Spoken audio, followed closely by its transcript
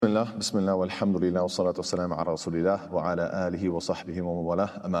بسم الله والحمد لله والصلاة والسلام على رسول الله وعلى آله وصحبه ومن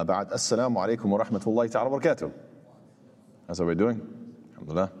والاه أما بعد السلام عليكم ورحمة الله تعالى وبركاته. How's everybody doing?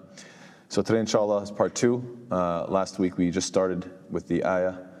 Alhamdulillah. So today inshallah is part 2. Last week we just started with the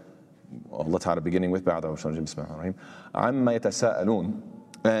ayah Allah Ta'ala beginning with Bismillahir-Rahmanir-Rahim عَمَّا يَتَسَاءَلُونَ,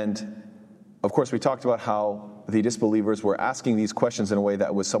 and of course we talked about how the disbelievers were asking these questions in a way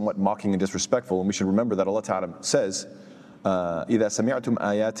that was somewhat mocking and disrespectful, and we should remember that Allah Ta'ala says إذا سمعتم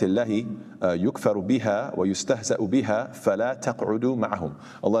آيات الله يكفر بها ويستهزأ بها فلا تقعدوا معهم.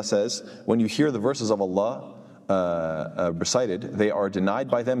 Allah says, when you hear the verses of Allah recited, they are denied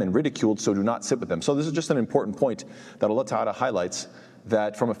by them and ridiculed, so do not sit with them. So this is just an important point that Allah Ta'ala highlights,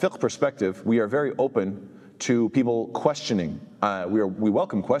 that from a fiqh perspective, we are very open to people questioning. We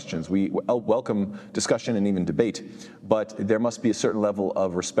welcome questions, we welcome discussion and even debate, but there must be a certain level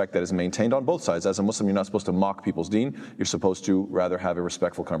of respect that is maintained on both sides. As a Muslim, you're not supposed to mock people's deen, you're supposed to rather have a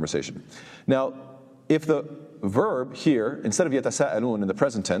respectful conversation. Now, if the verb here, instead of yatasa'alun in the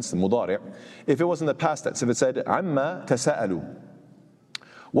present tense, the mudari', if it was in the past tense, if it said amma tasa'alu,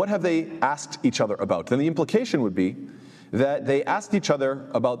 what have they asked each other about? Then the implication would be that they asked each other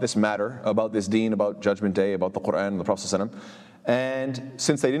about this matter, about this deen, about Judgment Day, about the Quran and the Prophet ﷺ, and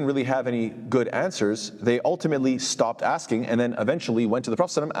since they didn't really have any good answers, they ultimately stopped asking and then eventually went to the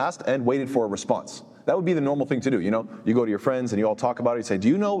Prophet ﷺ, asked and waited for a response. That would be the normal thing to do. You know, you go to your friends and you all talk about it, you say, do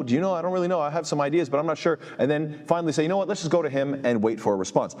you know, I don't really know, I have some ideas but I'm not sure, and then finally say, you know what, let's just go to him and wait for a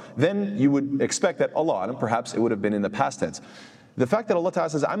response. Then you would expect that Allah, and perhaps it would have been in the past tense. The fact that Allah Ta'ala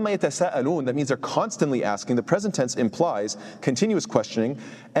says, عَمَّا يَتَسَاءَلُونَ, that means they're constantly asking. The present tense implies continuous questioning,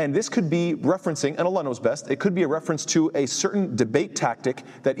 and this could be referencing, and Allah knows best, it could be a reference to a certain debate tactic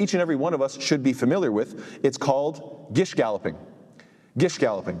that each and every one of us should be familiar with. It's called gish galloping. Gish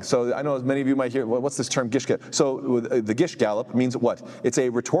galloping. So I know many of you might hear, well, what's this term, gish gallop? So the gish gallop means what? It's a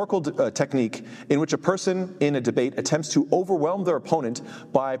rhetorical technique in which a person in a debate attempts to overwhelm their opponent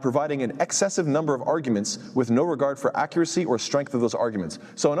by providing an excessive number of arguments with no regard for accuracy or strength of those arguments.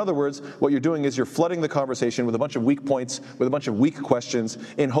 So in other words, what you're doing is you're flooding the conversation with a bunch of weak points, with a bunch of weak questions,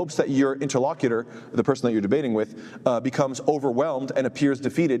 in hopes that your interlocutor, the person that you're debating with, becomes overwhelmed and appears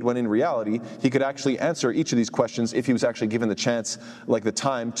defeated, when in reality, he could actually answer each of these questions if he was actually given the chance, like the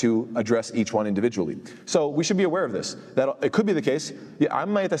time, to address each one individually. So we should be aware of this, that it could be the case,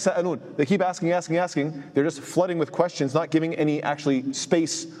 they keep asking, they're just flooding with questions, not giving any actually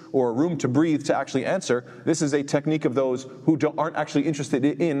space or room to breathe to actually answer. This is a technique of those who aren't actually interested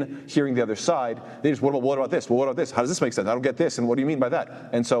in hearing the other side. They just, what about this? Well, what about this? How does this make sense? I don't get this, and what do you mean by that?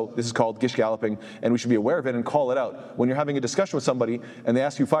 And so this is called gish galloping, and we should be aware of it and call it out. When you're having a discussion with somebody and they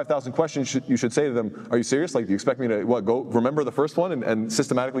ask you 5,000 questions, you should say to them, are you serious? Like, do you expect me to go remember the first one and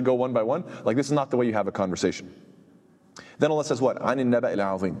systematically go one by one? Like, this is not the way you have a conversation. Then Allah says what? عَنِ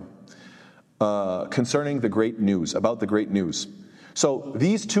النَّبَأِ الْعَظِيمِ, concerning the great news, about the great news. So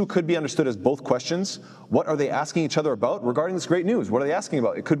these two could be understood as both questions. What are they asking each other about regarding this great news? What are they asking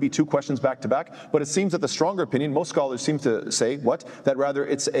about? It could be two questions back to back, but it seems that the stronger opinion, most scholars seem to say, that rather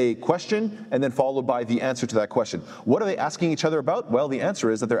it's a question and then followed by the answer to that question. What are they asking each other about? Well, the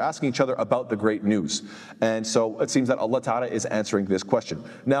answer is that they're asking each other about the great news. And so it seems that Allah Ta'ala is answering this question.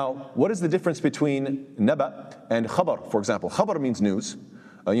 Now, what is the difference between naba and khabar, for example? Khabar means news.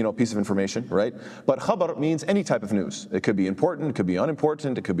 Piece of information, right? But khabar means any type of news. It could be important, it could be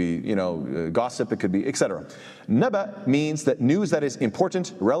unimportant, it could be, gossip, it could be, etc. Naba means that news that is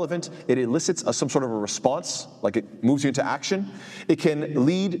important, relevant, it elicits some sort of a response, like it moves you into action. It can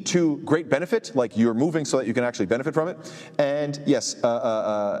lead to great benefit, like you're moving so that you can actually benefit from it. And yes,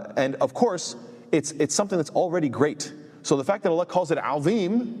 and of course, it's something that's already great. So the fact that Allah calls it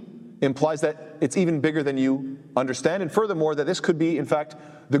azim implies that it's even bigger than you understand, and furthermore, that this could be, in fact,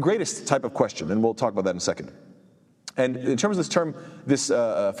 the greatest type of question, and we'll talk about that in a second. And in terms of this term, this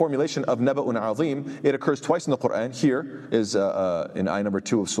formulation of naba'un azim, it occurs twice in the Quran. Here is in ayah number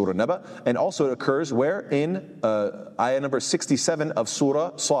 2 of Surah Naba, and also it occurs where? In ayah number 67 of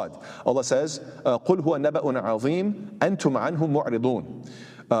Surah Sad. Allah says, قُلْ هُوَ نَبَأٌ عَظِيمٌ أَنْتُمْ عَنْهُ مُعْرِضُونَ.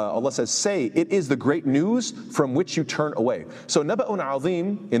 Allah says, say, it is the great news from which you turn away. So naba'un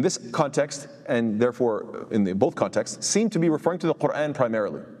azim in this context, and therefore in both contexts, seem to be referring to the Quran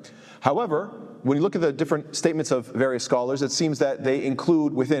primarily. However, when you look at the different statements of various scholars, it seems that they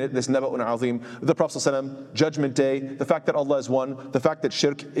include within it this naba'un azim, the Prophet ﷺ, Judgment Day, the fact that Allah is one, the fact that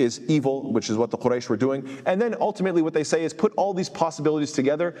shirk is evil, which is what the Quraysh were doing, and then ultimately what they say is put all these possibilities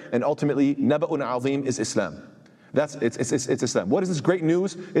together, and ultimately naba'un azim is Islam. It's Islam. What is this great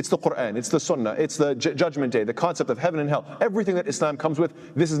news? It's the Quran, it's the Sunnah, it's the Judgment Day, the concept of heaven and hell. Everything that Islam comes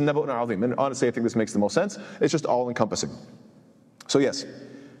with, this is Naba'un Azim. And honestly, I think this makes the most sense. It's just all encompassing. So yes,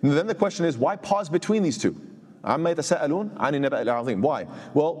 And then the question is, why pause between these two? عَمَّا يَتَسَاءَلُونَ عَنِ النَّبَأِ الْعَظِيمِ. Why?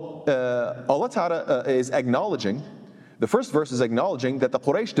 Well, Allah Ta'ala is acknowledging, the first verse is acknowledging that the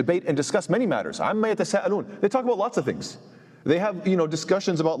Quraysh debate and discuss many matters. عَمَّا يَتَسَاءَلُونَ. They talk about lots of things. They have,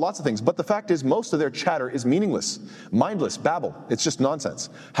 discussions about lots of things, but the fact is most of their chatter is meaningless, mindless, babble. It's just nonsense.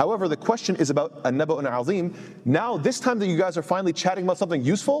 However, the question is about An-Naba'un Azim. Now, this time that you guys are finally chatting about something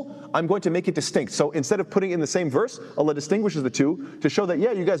useful, I'm going to make it distinct. So instead of putting it in the same verse, Allah distinguishes the two to show that,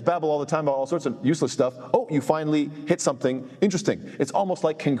 yeah, you guys babble all the time about all sorts of useless stuff. Oh, you finally hit something interesting. It's almost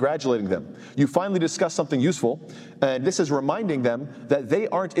like congratulating them. You finally discuss something useful, and this is reminding them that they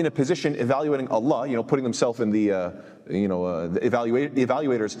aren't in a position evaluating Allah, putting themselves in the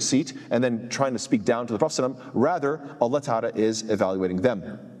evaluator's seat and then trying to speak down to the Prophet. Rather, Allah Ta'ala is evaluating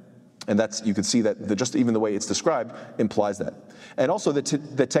them. And that's, you can see that just even the way it's described implies that. And also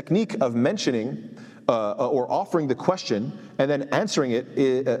the technique of mentioning or offering the question and then answering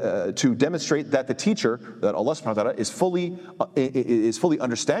it to demonstrate that the teacher, that Allah subhanahu wa ta'ala is fully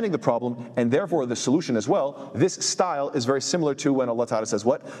understanding the problem and therefore the solution as well. This style is very similar to when Allah Ta'ala says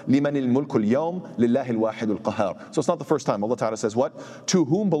what? لِمَنِ الْمُلْكُ الْيَوْمِ لِلَّهِ الْوَاحِدُ الْقَهَارِ. So it's not the first time. Allah Ta'ala says what? To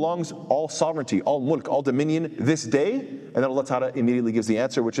whom belongs all sovereignty, all mulk, all dominion this day? And then Allah Ta'ala immediately gives the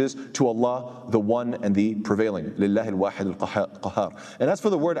answer, which is to Allah, the one and the prevailing. لِلَّهِ الْوَاحِدُ الْقَهَارِ. And as for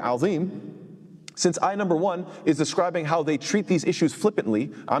the word azim, since ayah number 1 is describing how they treat these issues flippantly,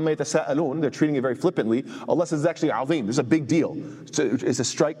 عَمَّا يَتَسَاءَلُونَ, they're treating it very flippantly, Allah says it's actually azim, this is a big deal. It's a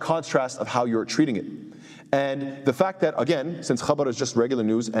strike contrast of how you're treating it. And the fact that, again, since khabar is just regular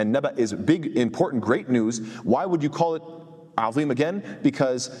news and naba is big, important, great news, why would you call it azim again?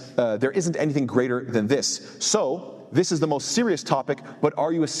 Because there isn't anything greater than this. So, this is the most serious topic, but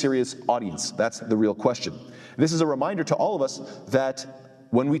are you a serious audience? That's the real question. This is a reminder to all of us that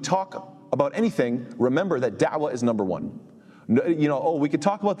when we talk about anything, remember that da'wah is number one. We could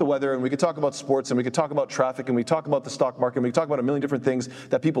talk about the weather, and we could talk about sports, and we could talk about traffic, and we talk about the stock market, and we could talk about a million different things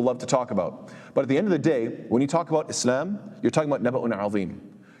that people love to talk about. But at the end of the day, when you talk about Islam, you're talking about Naba'un Azim.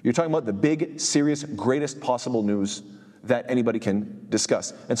 You're talking about the big, serious, greatest possible news that anybody can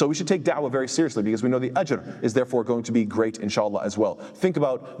discuss. And so we should take da'wah very seriously because we know the ajr is therefore going to be great, inshallah, as well. Think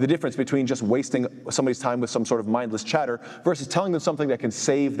about the difference between just wasting somebody's time with some sort of mindless chatter versus telling them something that can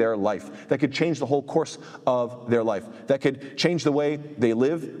save their life, that could change the whole course of their life, that could change the way they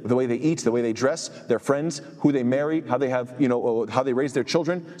live, the way they eat, the way they dress, their friends, who they marry, how they have, how they raise their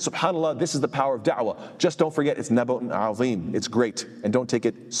children. SubhanAllah, this is the power of da'wah. Just don't forget it's Naba'un Azim. It's great. And don't take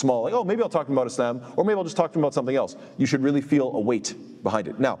it small. Like, maybe I'll talk about Islam, or maybe I'll just talk to them about something else. You should really feel a weight behind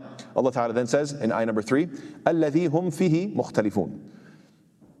it. Now, Allah Ta'ala then says in ayah number 3, الَّذِي هُمْ فِيهِ مُخْتَلِفُونَ.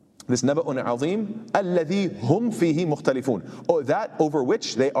 This Naba'un Azim, الَّذِي هُمْ فِيهِ مُخْتَلِفُونَ. Or that over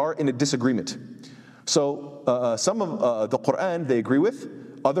which they are in a disagreement. So some of the Quran they agree with,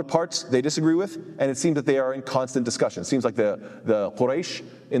 other parts they disagree with, and it seems that they are in constant discussion. It seems like the Quraysh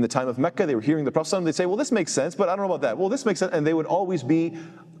in the time of Mecca, they were hearing the Prophet, they'd say, well, this makes sense, but I don't know about that. Well, this makes sense, and they would always be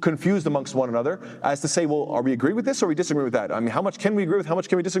confused amongst one another as to say, well, are we agree with this or we disagree with that? I mean, how much can we agree with, how much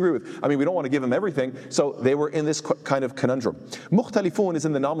can we disagree with? I mean, we don't want to give them everything, so they were in this kind of conundrum. Mukhtalifun is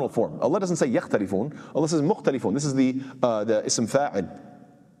in the nominal form. Allah doesn't say yakhtalifun, Allah says mukhtalifun. This is the ism fa'il.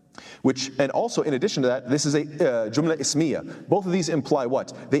 And also in addition to that, this is a jumla ismiya. Both of these imply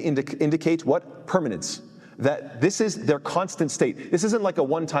what? They indicate what? Permanence. That this is their constant state. This isn't like a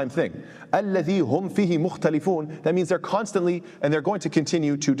one-time thing. الَّذِي هُمْ فِيهِ مُخْتَلِفُونَ. That means they're constantly, and they're going to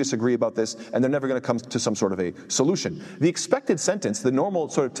continue to disagree about this, and they're never going to come to some sort of a solution. The expected sentence, the normal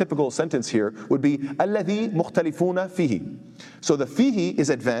sort of typical sentence here would be الَّذِي مُخْتَلِفُونَ فِيهِ. So the fihi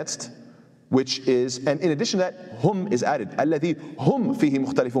is advanced, which is, and in addition to that, hum is added. الَّذِي هُمْ فِيهِ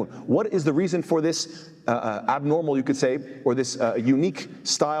مُخْتَلِفُونَ. What is the reason for this abnormal, you could say, or this unique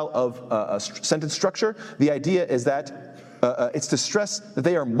style of sentence structure? The idea is that it's to stress that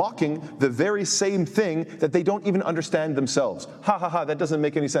they are mocking the very same thing that they don't even understand themselves. Ha ha ha, that doesn't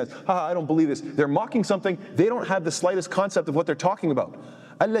make any sense. Ha ha, I don't believe this. They're mocking something, they don't have the slightest concept of what they're talking about.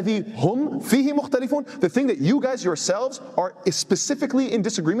 الَّذِي هُمْ فِيهِ مُخْتَلِفُونَ. The thing that you guys yourselves are specifically in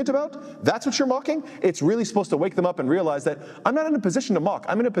disagreement about, that's what you're mocking? It's really supposed to wake them up and realize that I'm not in a position to mock.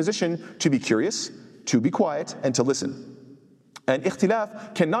 I'm in a position to be curious, to be quiet, and to listen. And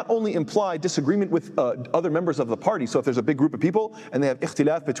ikhtilaf can not only imply disagreement with other members of the party. So if there's a big group of people and they have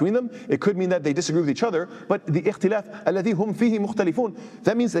ikhtilaf between them, it could mean that they disagree with each other. But the ikhtilaf, الَّذِي هُمْ فِيهِ مُخْتَلِفُونَ,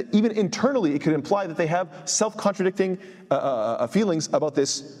 that means that even internally it could imply that they have self-contradicting feelings about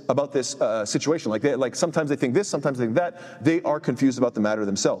this situation. Like sometimes they think this, sometimes they think that. They are confused about the matter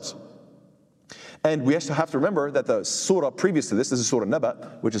themselves. And we have to remember that the surah previous to this is Surah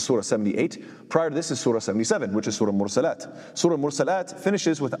Nabaa, which is Surah 78. Prior to this is Surah 77, which is Surah Mursalat. Surah Mursalat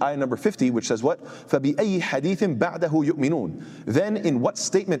finishes with ayah number 50, which says what? فَبِأَيِّ حَدِيثٍ بَعْدَهُ يُؤْمِنُونَ. Then in what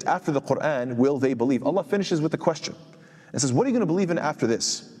statement after the Quran will they believe? Allah finishes with the question. It says, what are you going to believe in after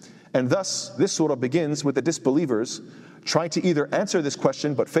this? And thus, this surah begins with the disbelievers trying to either answer this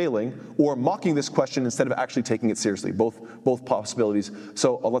question but failing, or mocking this question instead of actually taking it seriously. Both possibilities.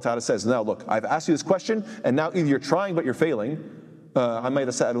 So Allah Ta'ala says, now look, I've asked you this question, and now either you're trying but you're failing, you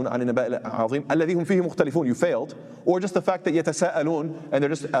failed, or just the fact that يَتَسَاءَلُونَ, and they're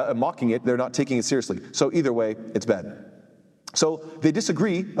just mocking it, they're not taking it seriously. So either way, it's bad. So they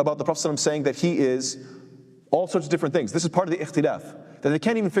disagree about the Prophet ﷺ saying that he is all sorts of different things. This is part of the ikhtilaf, that they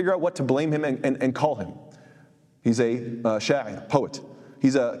can't even figure out what to blame him and call him. He's a sha'ir, poet.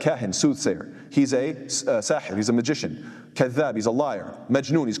 He's a kahin, soothsayer. He's a sahir, he's a magician. Kadhab, he's a liar.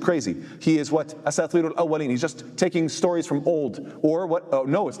 Majnoon, he's crazy. He is what? Asatirul awwaleen, he's just taking stories from old. Or what? Oh,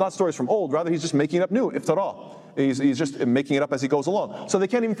 no, it's not stories from old, rather he's just making it up new, iftara. He's just making it up as he goes along. So they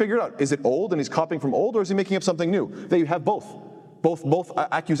can't even figure it out. Is it old and he's copying from old, or is he making up something new? They have both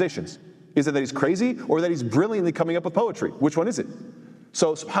accusations. Is it that he's crazy, or that he's brilliantly coming up with poetry? Which one is it?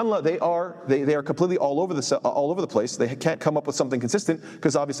 So subhanAllah, they are completely all over the place. They can't come up with something consistent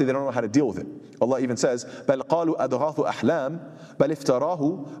because obviously they don't know how to deal with it. Allah even says, بَلْ قَالُوا أَضْغَاثُ أَحْلَامٍ بَلْ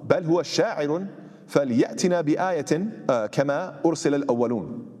افتراه بَلْ هُوَ شَاعِرٌ فَلْيَأْتِنَا بِآيَةٍ كَمَا أُرْسِلَ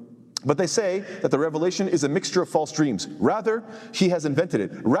الْأَوَّلُونَ. But they say that the revelation is a mixture of false dreams. Rather, he has invented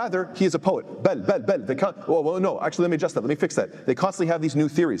it. Rather, he is a poet. Bel. They can't. Well, no. Actually, let me adjust that. Let me fix that. They constantly have these new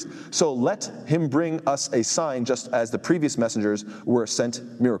theories. So let him bring us a sign, just as the previous messengers were sent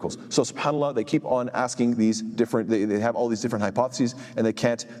miracles. So, subhanallah, they keep on asking these different. They have all these different hypotheses, and they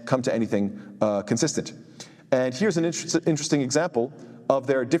can't come to anything consistent. And here's an interesting example of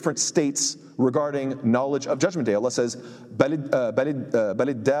their different states regarding knowledge of Judgment Day. Allah says, بَلِ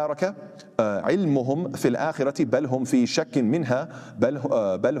الدَّارَكَ عِلْمُهُمْ فِي الْآخِرَةِ بَلْ هُمْ فِي شَكٍّ مِّنْهَا بَلْ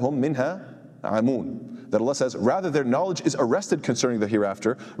هُمْ مِنْهَا عَمُونَ. That Allah says, rather their knowledge is arrested concerning the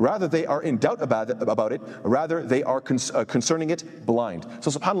hereafter, rather they are in doubt about it, rather they are concerning it blind.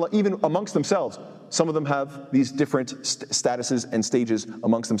 So subhanAllah, even amongst themselves, some of them have these different statuses and stages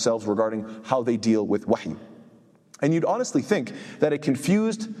amongst themselves regarding how they deal with wahy. And you'd honestly think that a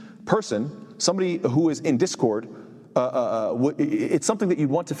confused person, somebody who is in discord, it's something that you'd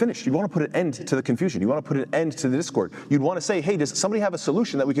want to finish. You'd want to put an end to the confusion. You want to put an end to the discord. You'd want to say, hey, does somebody have a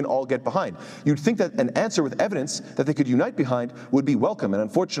solution that we can all get behind? You'd think that an answer with evidence that they could unite behind would be welcome. And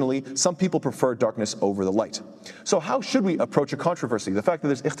unfortunately, some people prefer darkness over the light. So how should we approach a controversy? The fact that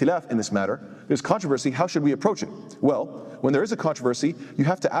there's ikhtilaf in this matter, there's controversy, how should we approach it? Well, when there is a controversy, you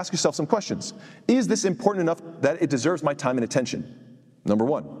have to ask yourself some questions. Is this important enough that it deserves my time and attention? Number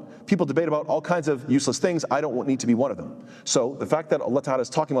one. People debate about all kinds of useless things. I don't need to be one of them. So the fact that Allah Ta'ala is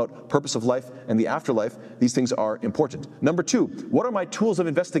talking about purpose of life and the afterlife, these things are important. Number two, what are my tools of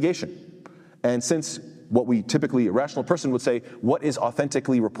investigation? And since what we typically, a rational person would say, what is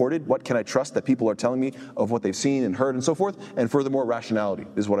authentically reported? What can I trust that people are telling me of what they've seen and heard and so forth? And furthermore, rationality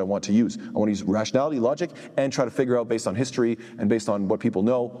is what I want to use. I want to use rationality, logic, and try to figure out based on history and based on what people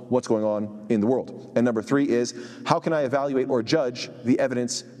know, what's going on in the world. And number three is, how can I evaluate or judge the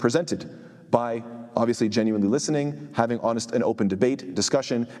evidence presented? By obviously genuinely listening, having honest and open debate,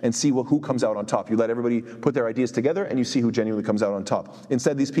 discussion, and see who comes out on top. You let everybody put their ideas together, and you see who genuinely comes out on top.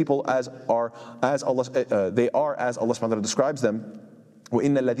 Instead, these people, they are as Allah subhanahu wa ta'ala describes them.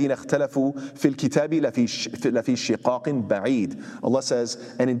 وَإِنَّ الَّذِينَ اخْتَلَفُوا فِي الْكِتَابِ لَفِي شِقَاقٍ بَعِيدٍ. Allah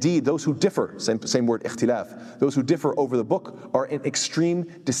says, and indeed those who differ, same word, ikhtilaf, those who differ over the book are in extreme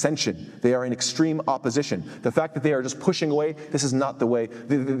dissension. They are in extreme opposition. The fact that they are just pushing away, this is not the way.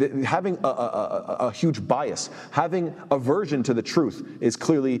 Having a huge bias, having aversion to the truth is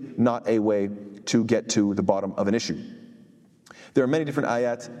clearly not a way to get to the bottom of an issue. There are many different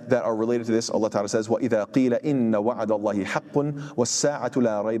ayat that are related to this. Allah Ta'ala says, وَإِذَا قِيلَ إِنَّ وَعَدَ اللَّهِ حَقٌّ وَالسَّاعَةُ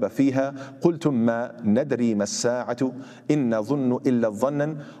لَا رَيْبَ فِيهَا قُلْتُم مَّا نَدْرِي مَا السَّاعَةُ إِن نَظُنُّ إِلَّا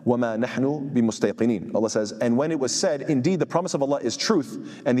ظَنًّا وَمَا نَحْنُ بِمُسْتَيْقِنِينَ. Allah says, and when it was said, indeed the promise of Allah is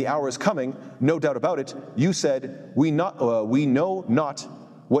truth, and the hour is coming, no doubt about it, you said, we know not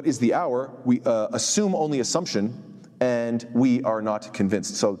what is the hour, we assume only assumption, and we are not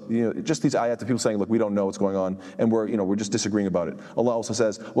convinced. So, just these ayat of people saying, look, we don't know what's going on, and we're just disagreeing about it. Allah also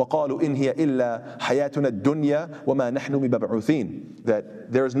says, وَقَالُوا إِنْ هِيَ إِلَّا حَيَاتُنَا الدُّنْيَا وَمَا نَحْنُ بِمَبْعُوثِينَ.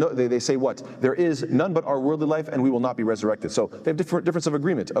 That there is no, they say what? There is none but our worldly life, and we will not be resurrected. So they have difference of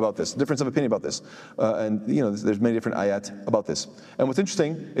agreement about this, difference of opinion about this. And there's many different ayat about this. And what's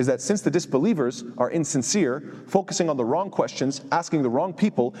interesting is that since the disbelievers are insincere, focusing on the wrong questions, asking the wrong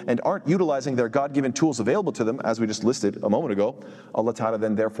people, and aren't utilizing their God-given tools available to them, as we just listed a moment ago, Allah Ta'ala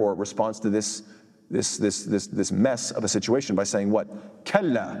then therefore responds to this mess of a situation by saying what?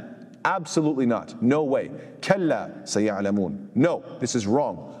 Kalla, absolutely not, no way. Kalla saya'lamun. No, this is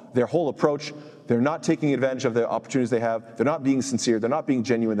wrong. Their whole approach, they're not taking advantage of the opportunities they have. They're not being sincere. They're not being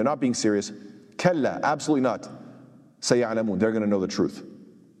genuine. They're not being serious. Kalla, absolutely not. Saya'lamun, they're going to know the truth.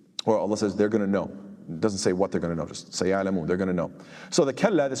 Or Allah says they're going to know. It doesn't say what they're going to know, just saya'lamun, they're going to know. So the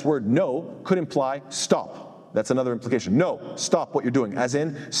kalla, this word no, could imply stop. That's another implication. No, stop what you're doing. As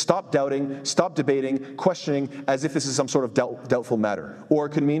in, stop doubting, stop debating, questioning, as if this is some sort of doubtful matter. Or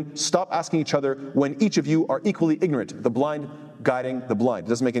it could mean, stop asking each other when each of you are equally ignorant, the blind guiding the blind. It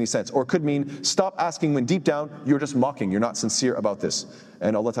doesn't make any sense. Or it could mean, stop asking when deep down you're just mocking, you're not sincere about this.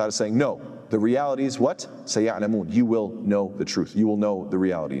 And Allah Ta'ala is saying, no, the reality is what? Saya'lamun. You will know the truth. You will know the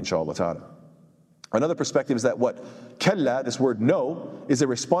reality, inshaAllah Ta'ala. Another perspective is that what? Kalla, this word no, is a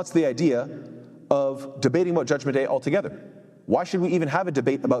response to the idea of debating about Judgment Day altogether. Why should we even have a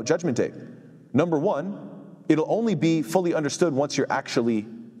debate about Judgment Day? Number one, it'll only be fully understood once you're actually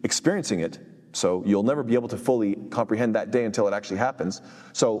experiencing it. So you'll never be able to fully comprehend that day until it actually happens.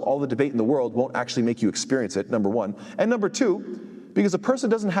 So all the debate in the world won't actually make you experience it, number one. And number two, because a person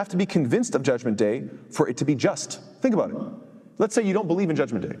doesn't have to be convinced of Judgment Day for it to be just. Think about it. Let's say you don't believe in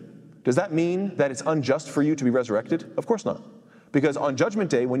Judgment Day. Does that mean that it's unjust for you to be resurrected? Of course not. Because on Judgment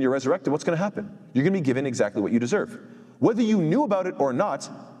Day, when you're resurrected, what's going to happen? You're going to be given exactly what you deserve. Whether you knew about it or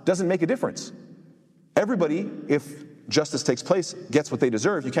not doesn't make a difference. Everybody, if justice takes place, gets what they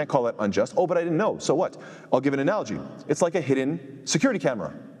deserve. You can't call that unjust. Oh, but I didn't know. So what? I'll give an analogy. It's like a hidden security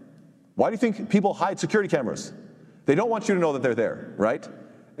camera. Why do you think people hide security cameras? They don't want you to know that they're there, right?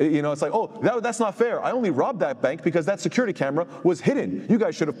 It's like, oh, that's not fair. I only robbed that bank because that security camera was hidden. You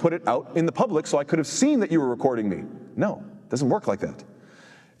guys should have put it out in the public so I could have seen that you were recording me. No, it doesn't work like that.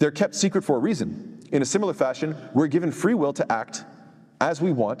 They're kept secret for a reason. In a similar fashion, we're given free will to act as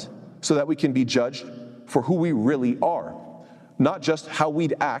we want so that we can be judged for who we really are, not just how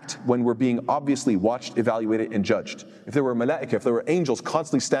we'd act when we're being obviously watched, evaluated, and judged. If there were malaika, if there were angels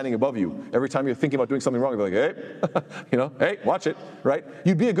constantly standing above you, every time you're thinking about doing something wrong, they're like, hey, hey, watch it, right?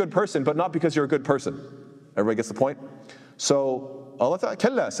 You'd be a good person, but not because you're a good person. Everybody gets the point? So Allah Ta'ala,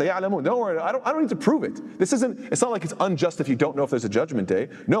 Kalla, saya'lamun. Don't worry, I don't need to prove it. It's not like it's unjust if you don't know if there's a Judgment Day.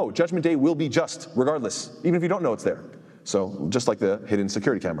 No, Judgment Day will be just, regardless, even if you don't know it's there. So just like the hidden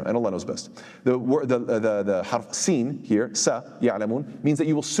security camera, and Allah knows best. The harf seen here, sa, ya'lamun, means that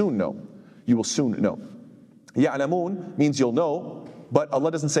you will soon know. You will soon know. Ya'lamun means you'll know, but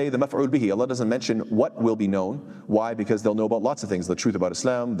Allah doesn't say the maf'ul bihi. Allah doesn't mention what will be known. Why? Because they'll know about lots of things. The truth about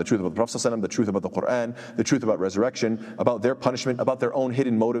Islam, the truth about the Prophet ﷺ, the truth about the Quran, the truth about resurrection, about their punishment, about their own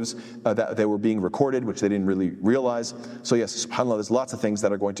hidden motives that they were being recorded, which they didn't really realize. So yes, subhanAllah, there's lots of things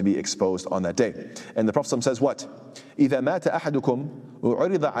that are going to be exposed on that day. And the Prophet ﷺ says what? إِذَا مَاتَ أَحَدُكُمْ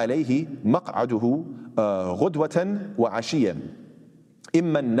عُرِضَ عَلَيْهِ مَقْعَدُهُ غُدْوَةً وَعَشِيًّا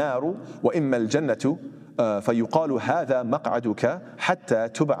إِمَّا النَّارُ وَإِمَّا الْجَنَّةُ فَيُقَالُ هَذَا مَقْعَدُكَ حَتَّى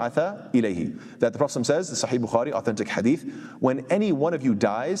تُبْعَثَ إِلَيْهِ. That the Prophet says, the Sahih Bukhari, authentic hadith, when any one of you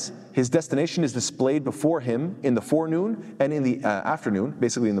dies, his destination is displayed before him in the forenoon and in the afternoon,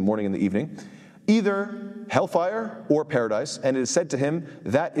 basically in the morning and the evening, either hellfire or paradise, and it is said to him,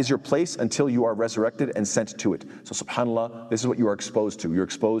 that is your place until you are resurrected and sent to it. So subhanAllah, this is what you are exposed to. You're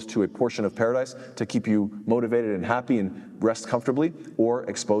exposed to a portion of paradise to keep you motivated and happy and rest comfortably, or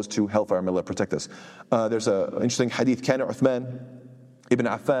exposed to hellfire. May Allah protect us. There's an interesting hadith, كان عثمان ibn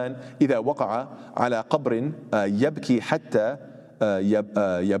Affan إذا وقع على قبر يبكي حتى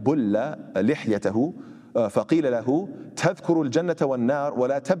يبل لحيته فقيل له تذكر الجنة والنار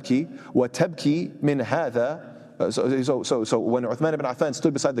ولا تبكي وتبكي من هذا. So when Uthman ibn Affan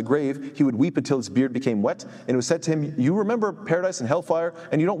stood beside the grave, he would weep until his beard became wet. And it was said to him, you remember paradise and hellfire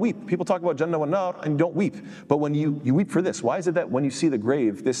and you don't weep. People talk about Jannah wa nar and you don't weep. But when you weep for this, why is it that when you see the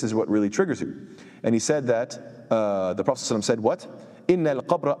grave, this is what really triggers you? And he said that, the Prophet ﷺ said what? إِنَّ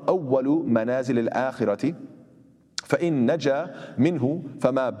الْقَبْرَ أَوَّلُ مَنَازِلِ الْآخِرَةِ فإن نجا منه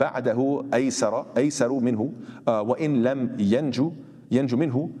فما بعده أيسر منه وإن لم ينجو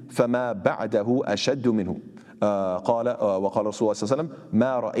منه فما بعده أشد منه. وقال رسول الله صلى الله عليه وسلم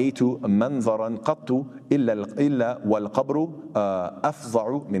ما رأيت منظرا قط إلا والقبر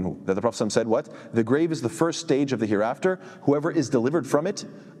أفظع منه. That the Prophet said what? The grave is the first stage of the hereafter. Whoever is delivered from it,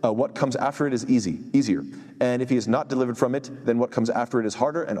 what comes after it is easier. And if he is not delivered from it, then what comes after it is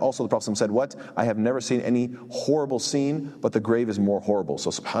harder. And also the Prophet said what? I have never seen any horrible scene, but the grave is more horrible.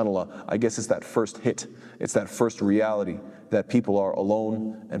 So subhanAllah, I guess it's that first hit. It's that first reality that people are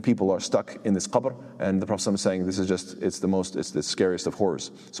alone and people are stuck in this qabr. And the Prophet is saying this is just, it's the scariest of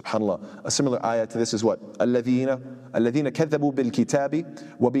horrors. SubhanAllah. A similar ayah to this is what? الَّذِينَ كَذَّبُوا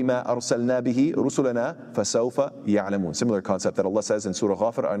بِالْكِتَابِ وَبِمَا أَرْسَلْنَا بِهِ رُسُلَنَا فَسَوْفَ يَعْلَمُونَ. Similar concept that Allah says in Surah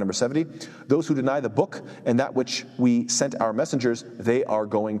Ghafir, ayah number 70. Those who deny the book and that which we sent our messengers, they are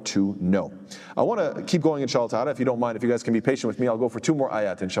going to know. I want to keep going inshallah ta'ala. If you don't mind, if you guys can be patient with me, I'll go for 2 more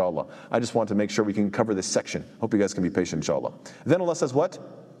ayat inshallah. I just want to make sure we can cover this section. Hope you guys can be patient inshallah. Then Allah says what?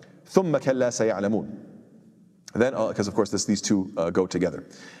 ثُمَّ كَلَّا سَيَعْلَمُونَ. Then, because of course these two go together.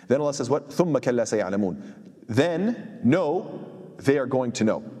 Then Allah says what? ثُمَّ كَلَّا سَيَعْلَمُونَ. Then, no, they are going to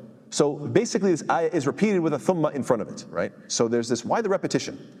know. So basically this ayah is repeated with a thumma in front of it, right? So there's this, why the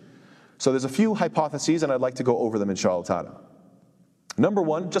repetition? So there's a few hypotheses and I'd like to go over them inshallah ta'ala. Number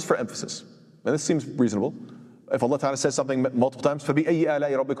 1, just for emphasis, and this seems reasonable. If Allah Ta'ala says something multiple times, فَبِأَيِّ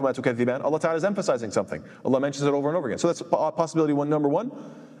آلَاءِ رَبِّكُمَا تُكَذِّبَانِ, Allah Ta'ala is emphasizing something. Allah mentions it over and over again. So that's possibility number 1.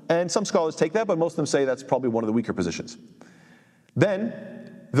 And some scholars take that, but most of them say that's probably one of the weaker positions.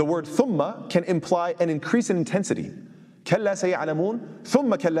 Then, the word thumma can imply an increase in intensity. كَلَّا سَيَعْلَمُونَ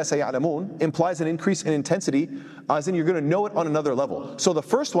ثُمَّ كَلَّا سَيَعْلَمُونَ implies an increase in intensity, as in you're going to know it on another level. So the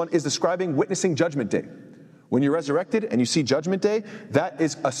first one is describing witnessing Judgment Day. When you're resurrected and you see Judgment Day, that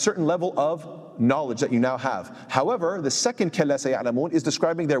is a certain level of knowledge that you now have. However, the second كَلَّا سَيَعْلَمُونَ is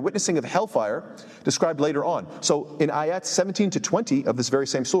describing their witnessing of hellfire, described later on. So in ayat 17 to 20 of this very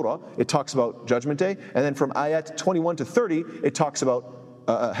same surah, it talks about Judgment Day, and then from ayat 21 to 30, it talks about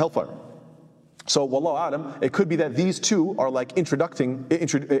hellfire. So, wallahu alam, it could be that these two are like the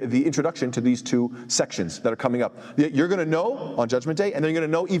introduction to these two sections that are coming up. You're going to know on Judgment Day, and then you're going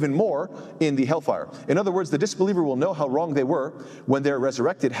to know even more in the hellfire. In other words, the disbeliever will know how wrong they were when they're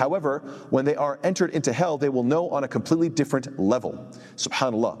resurrected. However, when they are entered into hell, they will know on a completely different level.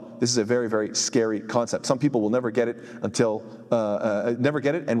 SubhanAllah. This is a very, very scary concept. Some people will never get it and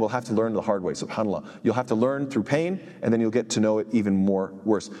will have to learn the hard way. SubhanAllah. You'll have to learn through pain, and then you'll get to know it even more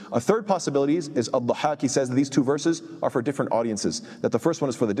worse. A third possibility is Al-Dhahak. He says that these two verses are for different audiences. That the first one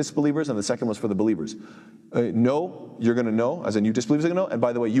is for the disbelievers and the second one is for the believers. No, you're going to know, as in you disbelievers are going to know, and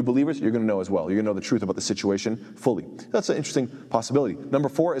by the way, you believers, you're going to know as well. You're going to know the truth about the situation fully. That's an interesting possibility. Number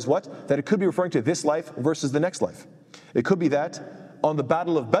 4 is what? That it could be referring to this life versus the next life. It could be that on the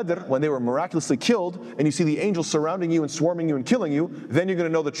battle of Badr, when they were miraculously killed, and you see the angels surrounding you and swarming you and killing you, then you're going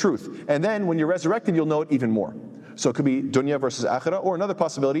to know the truth. And then when you're resurrected, you'll know it even more. So it could be dunya versus akhirah, or another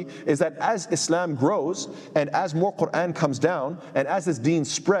possibility is that as Islam grows and as more Quran comes down and as this deen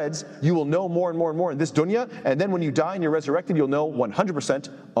spreads, you will know more and more and more in this dunya, and then when you die and you're resurrected, you'll know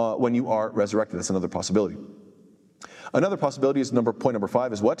 100% when you are resurrected. That's another possibility. Another possibility is point number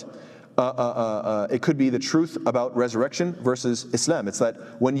 5 is what? It could be the truth about resurrection versus Islam. It's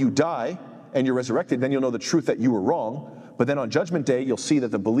that when you die and you're resurrected, then you'll know the truth that you were wrong. But then on Judgment Day, you'll see that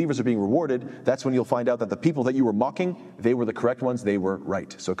the believers are being rewarded. That's when you'll find out that the people that you were mocking, they were the correct ones, they were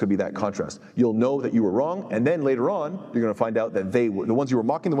right. So it could be that contrast. You'll know that you were wrong, and then later on, you're going to find out that they were, the ones you were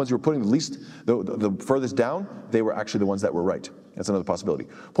mocking, the ones you were putting the furthest down, they were actually the ones that were right. That's another possibility.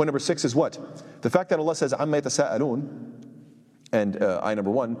 Point number 6 is what? The fact that Allah says, عَمَّا يَتَسَاءَلُونَ, and ayah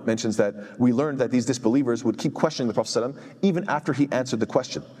number 1 mentions that we learned that these disbelievers would keep questioning the Prophet ﷺ even after he answered the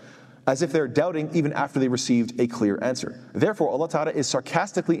question, as if they're doubting even after they received a clear answer. Therefore, Allah Ta'ala is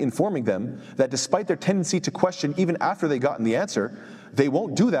sarcastically informing them that despite their tendency to question even after they gotten the answer, they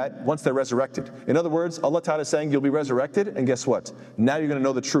won't do that once they're resurrected. In other words, Allah Ta'ala is saying you'll be resurrected, and guess what? Now you're going to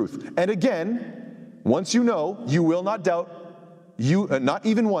know the truth. And again, once you know, you will not doubt. Not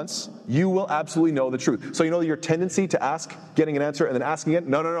even once, you will absolutely know the truth. So you know your tendency to ask, getting an answer, and then asking it?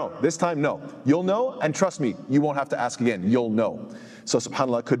 No. This time, no. You'll know, and trust me, you won't have to ask again. You'll know. So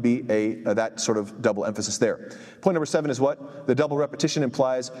subhanAllah, could be that sort of double emphasis there. Point number 7 is what? The double repetition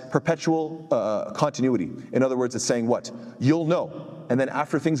implies perpetual continuity. In other words, it's saying what? You'll know. And then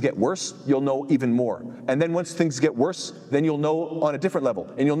after things get worse, you'll know even more. And then once things get worse, then you'll know on a different level.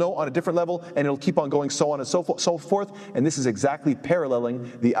 And you'll know on a different level, and it'll keep on going so on and so forth. And this is exactly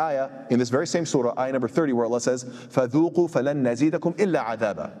paralleling the ayah in this very same surah, ayah number 30, where Allah says, فَذُوقُوا فَلَن نَزِيدَكُمْ إِلَّا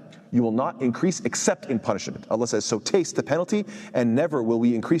عَذَابًا. You will not increase except in punishment. Allah says, so taste the penalty, and never will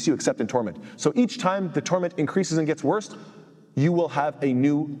we increase you except in torment. So each time the torment increases and gets worse, you will have a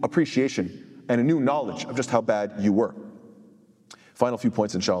new appreciation and a new knowledge of just how bad you were. Final few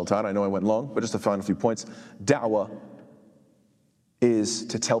points, inshallah ta'ala. I know I went long, but just a final few points. Da'wah is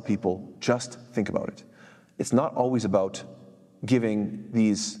to tell people, just think about it. It's not always about giving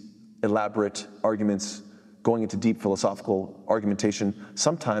these elaborate arguments, going into deep philosophical argumentation.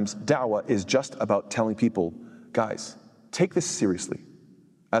 Sometimes da'wah is just about telling people, guys, take this seriously.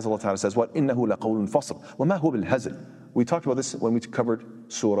 As Allah Ta'ala says, what? إِنَّهُ لَقَوْلٌ فَصْلٌ وَمَا هُوَ بِالْهَزْلِ. We talked about this when we covered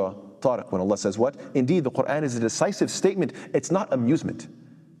Surah Tariq, when Allah says what? Indeed, the Quran is a decisive statement. It's not amusement.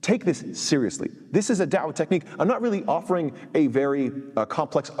 Take this seriously. This is a da'wah technique. I'm not really offering a very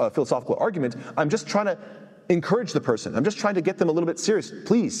complex philosophical argument. I'm just trying to encourage the person. I'm just trying to get them a little bit serious.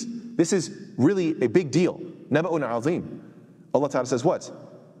 Please, this is really a big deal. Naba'un azim. Allah Ta'ala says what?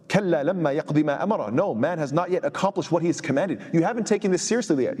 كَلَّا لَمَّا يَقْضِ مَا أَمَرَ. No, man has not yet accomplished what he has commanded. You haven't taken this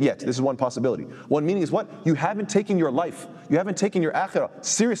seriously yet. This is one possibility. One meaning is what? You haven't taken your life. You haven't taken your akhirah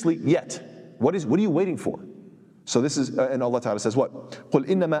seriously yet. What are you waiting for? So this is, and Allah Ta'ala says what? قُلْ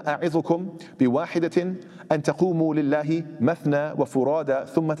إِنَّمَا أَعِظُكُمْ بِوَاحِدَةٍ أَن تَقُومُوا لِلَّهِ مَثْنَى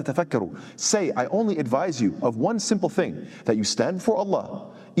وَفُرَادَى ثُمَّ تَتَفَكَّرُوا. Say, I only advise you of one simple thing, that you stand before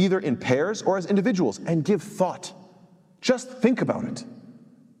Allah, either in pairs or as individuals, and give thought. Just think about it.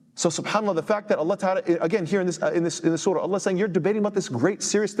 So subhanAllah, the fact that Allah Ta'ala, again here in this surah, Allah is saying, you're debating about this great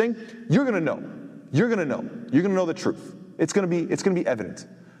serious thing, you're going to know. You're going to know. You're going to know the truth. It's going to be evident.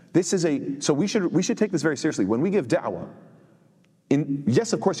 This is so we should take this very seriously. When we give da'wah,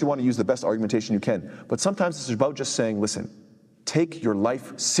 yes, of course you want to use the best argumentation you can, but sometimes it's about just saying, listen, take your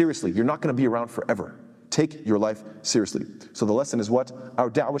life seriously. You're not going to be around forever. Take your life seriously. So the lesson is what? Our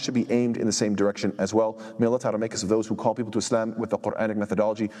da'wah should be aimed in the same direction as well. May Allah Ta'ala make us of those who call people to Islam with the Quranic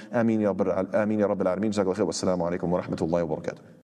methodology. Ameen ya Rabbil Alameen. Jazakallahu khair. Wassalamu alaikum wa rahmatullahi wa barakatuh.